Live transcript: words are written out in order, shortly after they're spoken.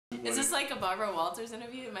Is this like a Barbara Walters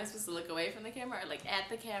interview? Am I supposed to look away from the camera or like at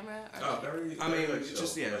the camera? Or like, I mean,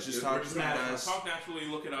 just talk at us. Talk naturally.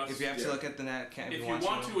 Look at us. If you have to look at the net, if you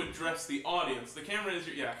want to address the audience, the camera is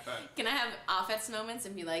your Can I have offense moments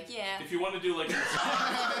and be like, yeah? If you want to do like.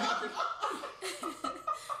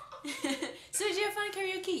 So did you have fun at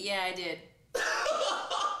karaoke? Yeah, I did.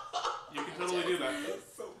 You can totally do that.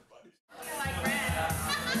 That's so funny.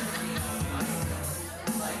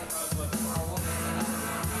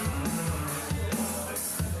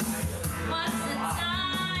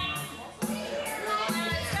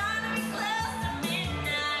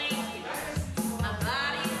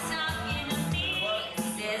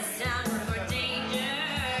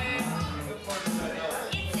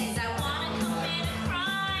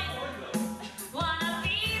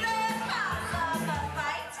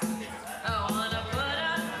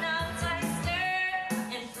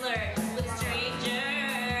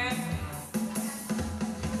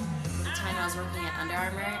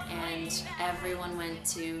 Everyone went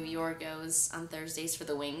to Yorgos on Thursdays for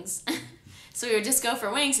the wings. So we would just go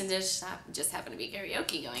for wings and just happened to be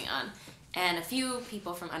karaoke going on. And a few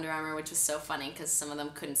people from Under Armour, which was so funny because some of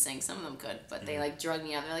them couldn't sing, some of them could, but they like drugged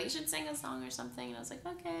me out. They're like, you should sing a song or something. And I was like,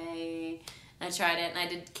 okay. And I tried it and I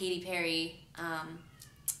did Katy Perry. Oh man,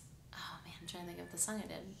 I'm trying to think of the song I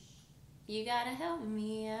did. You gotta help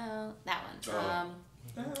me out. That one.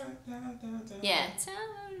 Yeah.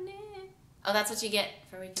 Oh, that's what you get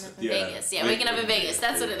for waking up in Vegas. Yeah, waking up in Vegas.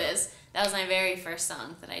 That's what it is. That was my very first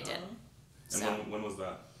song that I did. And when was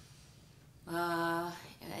that? I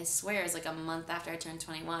swear it was like a month after I turned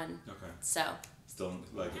 21. Okay. So. Still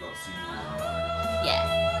like about seeing you.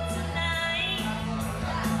 Yeah.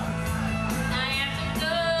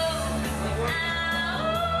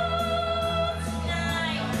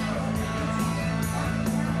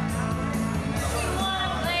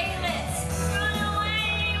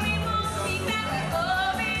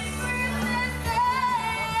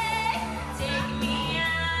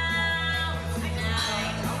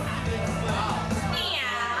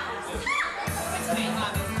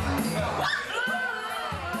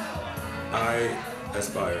 I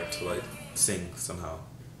aspire to like sing somehow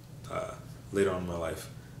later on in my life.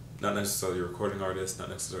 Not necessarily a recording artist, not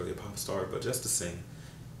necessarily a pop star, but just to sing.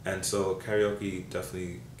 And so karaoke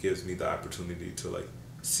definitely gives me the opportunity to like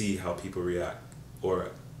see how people react,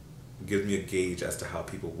 or gives me a gauge as to how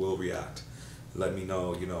people will react. Let me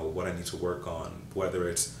know, you know, what I need to work on, whether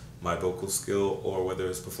it's my vocal skill or whether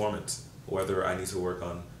it's performance, whether I need to work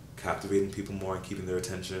on captivating people more and keeping their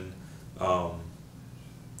attention.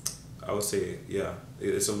 I would say, yeah,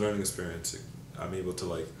 it's a learning experience. I'm able to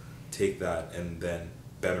like take that and then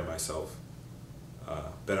better myself,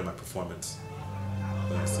 better my performance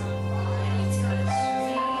when I sing.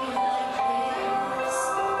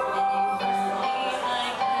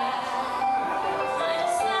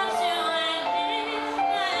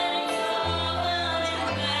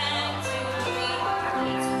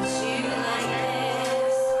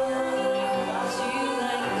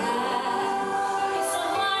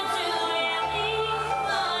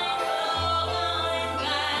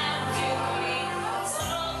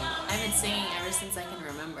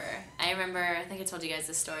 I think I told you guys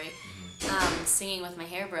this story. Singing with my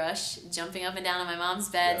hairbrush, jumping up and down on my mom's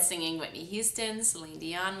bed, singing Whitney Houston, Celine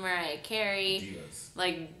Dion, Mariah Carey. Divas.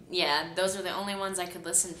 Like, yeah, those are the only ones I could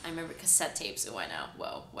listen. I remember cassette tapes. Oh, I know.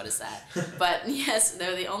 Whoa, what is that? But yes, they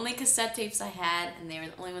were the only cassette tapes I had, and they were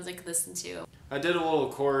the only ones I could listen to. I did a little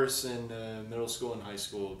chorus in middle school and high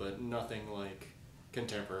school, but nothing like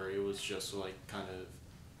contemporary. It was just like kind of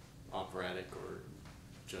operatic or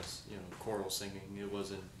just, you know, choral singing. It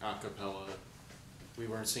wasn't a cappella. We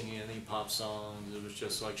weren't singing any pop songs. It was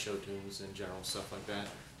just like show tunes and general stuff like that.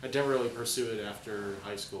 I didn't really pursue it after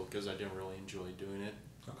high school because I didn't really enjoy doing it.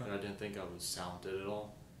 Okay. And I didn't think I was talented at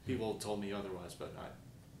all. People told me otherwise, but I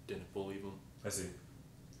didn't believe them. I see.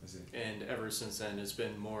 And ever since then, it's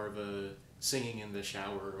been more of a singing in the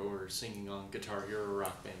shower or singing on guitar. You're a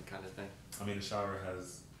rock band kind of thing. I mean, the shower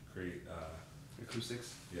has great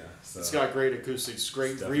acoustics. Yeah. So it's got great acoustics,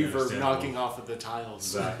 great reverb knocking off of the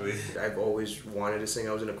tiles. Exactly. I've always wanted to sing.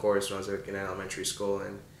 I was in a chorus when I was like in elementary school,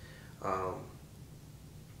 and I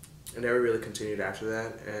never really continued after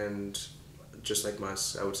that. And just like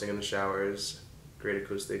Mus, I would sing in the showers, great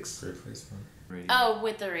acoustics. Great place for it. Oh,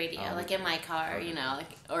 with the radio, like in my car, you know, like,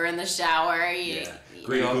 or in the shower.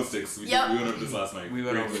 Great acoustics. We went over this last night. We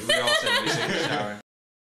all said we sing in the shower.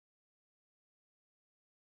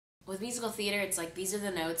 With musical theater, it's like, these are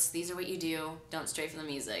the notes, these are what you do, don't stray from the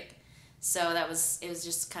music. So it was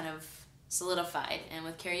just kind of solidified. And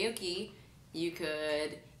with karaoke, you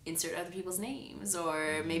could insert other people's names,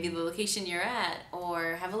 or maybe the location you're at,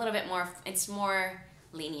 or have a little bit more, it's more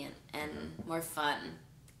lenient and more fun.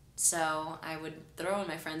 So I would throw in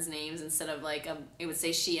my friends' names instead of like, it would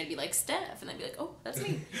say she, I'd be like Steph, and I'd be like, oh, that's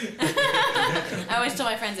me. I always tell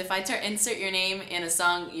my friends, if I insert your name in a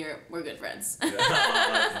song, we're good friends.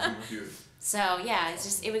 So yeah,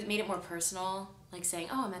 it made it more personal, like saying,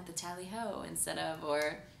 oh, I'm at the Tally Ho instead of,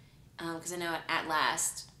 or, because I know at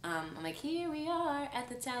last, I'm like, here we are at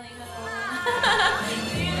the Tally Ho.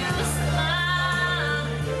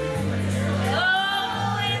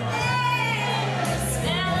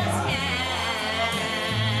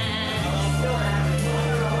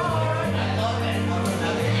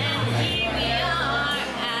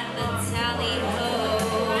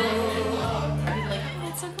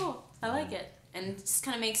 And it just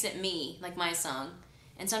kind of makes it me, like my song.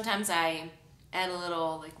 And sometimes I add a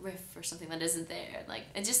little like riff or something that isn't there. Like,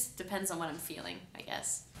 it just depends on what I'm feeling, I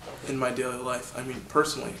guess. In my daily life, I mean,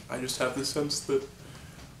 personally, I just have the sense that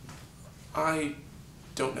I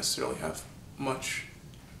don't necessarily have much,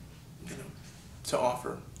 to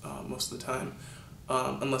offer most of the time,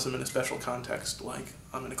 unless I'm in a special context, like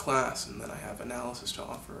I'm in a class and then I have analysis to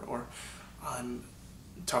offer, or I'm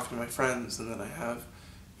talking to my friends and then I have,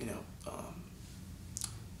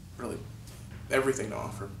 really everything to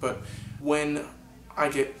offer. But when I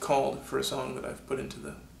get called for a song that I've put into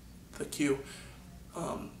the queue,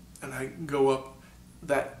 and I go up,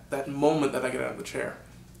 that moment that I get out of the chair,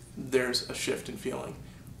 there's a shift in feeling,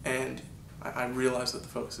 and I realize that the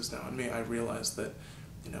focus is now on me. I realize that,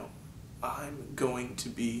 I'm going to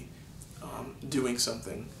be doing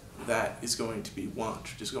something that is going to be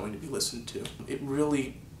watched, is going to be listened to. It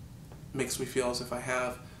really makes me feel as if I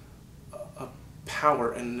have a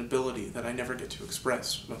power and an ability that I never get to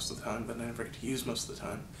express most of the time, that I never get to use most of the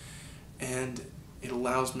time. And it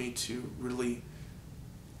allows me to really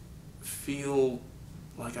feel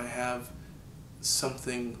like I have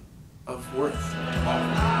something of worth to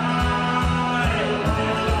offer.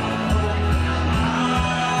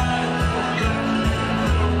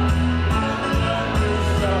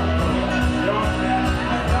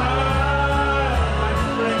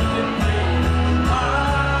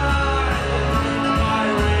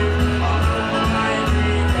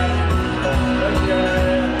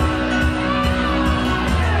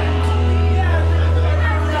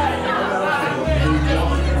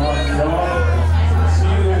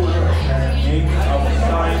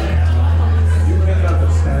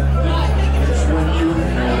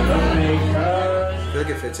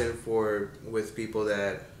 It fits in with people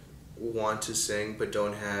that want to sing but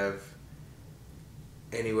don't have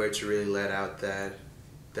anywhere to really let out that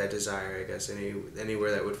desire, I guess,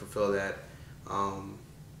 anywhere that would fulfill that,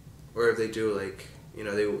 or if they do, like,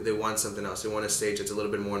 they want something else. They want a stage that's a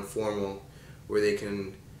little bit more informal, where they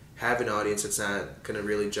can have an audience that's not going to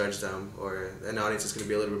really judge them, or an audience that's going to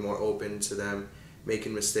be a little bit more open to them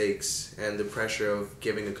making mistakes, and the pressure of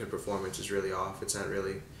giving a good performance is really off. It's not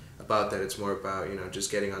really about that. It's more about,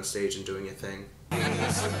 just getting on stage and doing your thing.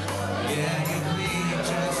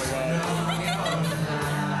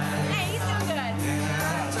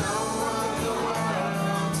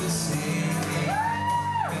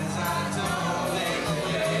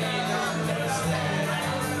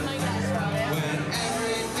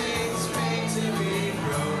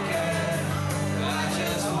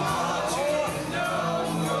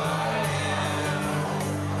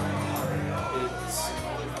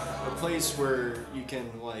 Place where you can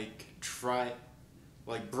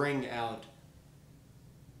bring out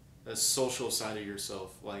a social side of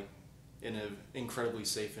yourself, like in an incredibly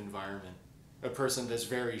safe environment. A person that's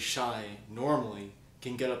very shy normally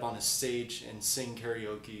can get up on a stage and sing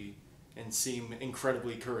karaoke and seem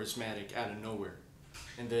incredibly charismatic out of nowhere,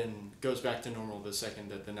 and then goes back to normal the second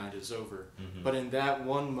that the night is over. Mm-hmm. But in that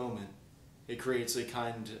one moment, it creates a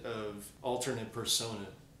kind of alternate persona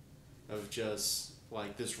of just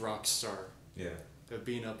like this rock star. Yeah. Of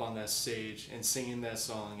being up on that stage and singing that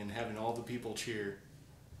song and having all the people cheer.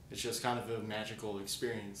 It's just kind of a magical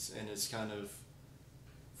experience, and it's kind of,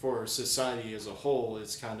 for society as a whole,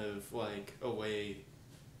 it's kind of like a way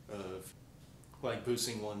of like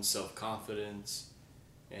boosting one's self-confidence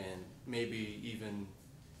and maybe even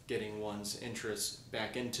getting one's interest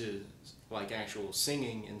back into like actual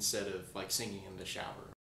singing instead of like singing in the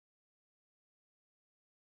shower.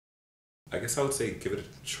 I guess I would say give it a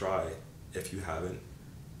try if you haven't,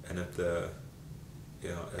 and if the,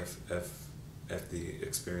 if the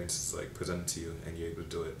experience is like presented to you and you're able to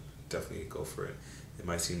do it, definitely go for it. It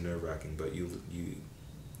might seem nerve-wracking, but you're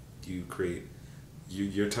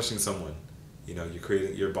touching someone,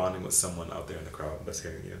 you're bonding with someone out there in the crowd that's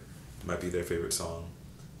hearing you. It might be their favorite song,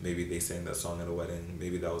 maybe they sang that song at a wedding.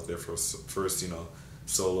 Maybe that was their first, you know,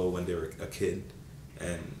 solo when they were a kid,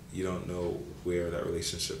 and you don't know where that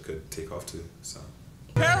relationship could take off to. So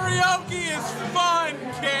karaoke is fun,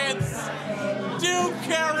 kids. Do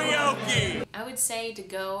karaoke. I would say to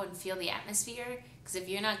go and feel the atmosphere, because if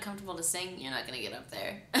you're not comfortable to sing, you're not gonna get up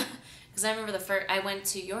there. Because I remember I went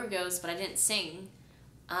to Yorgos, but I didn't sing.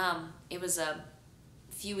 It was a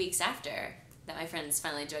few weeks after that my friends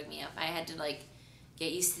finally drugged me up. I had to like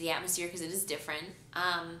get used to the atmosphere because it is different.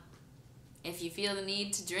 If you feel the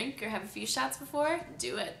need to drink or have a few shots before,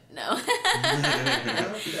 do it. No.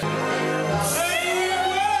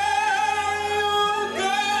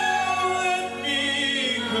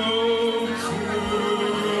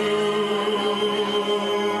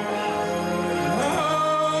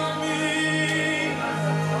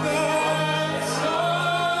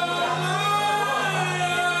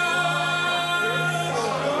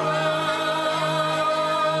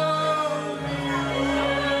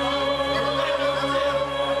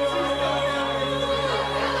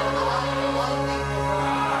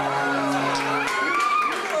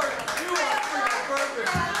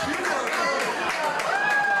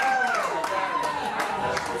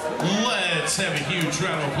 Let's have a huge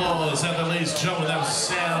round of applause. And ladies and gentlemen, that was the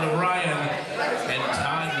sound of Ryan and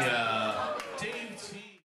Tanya.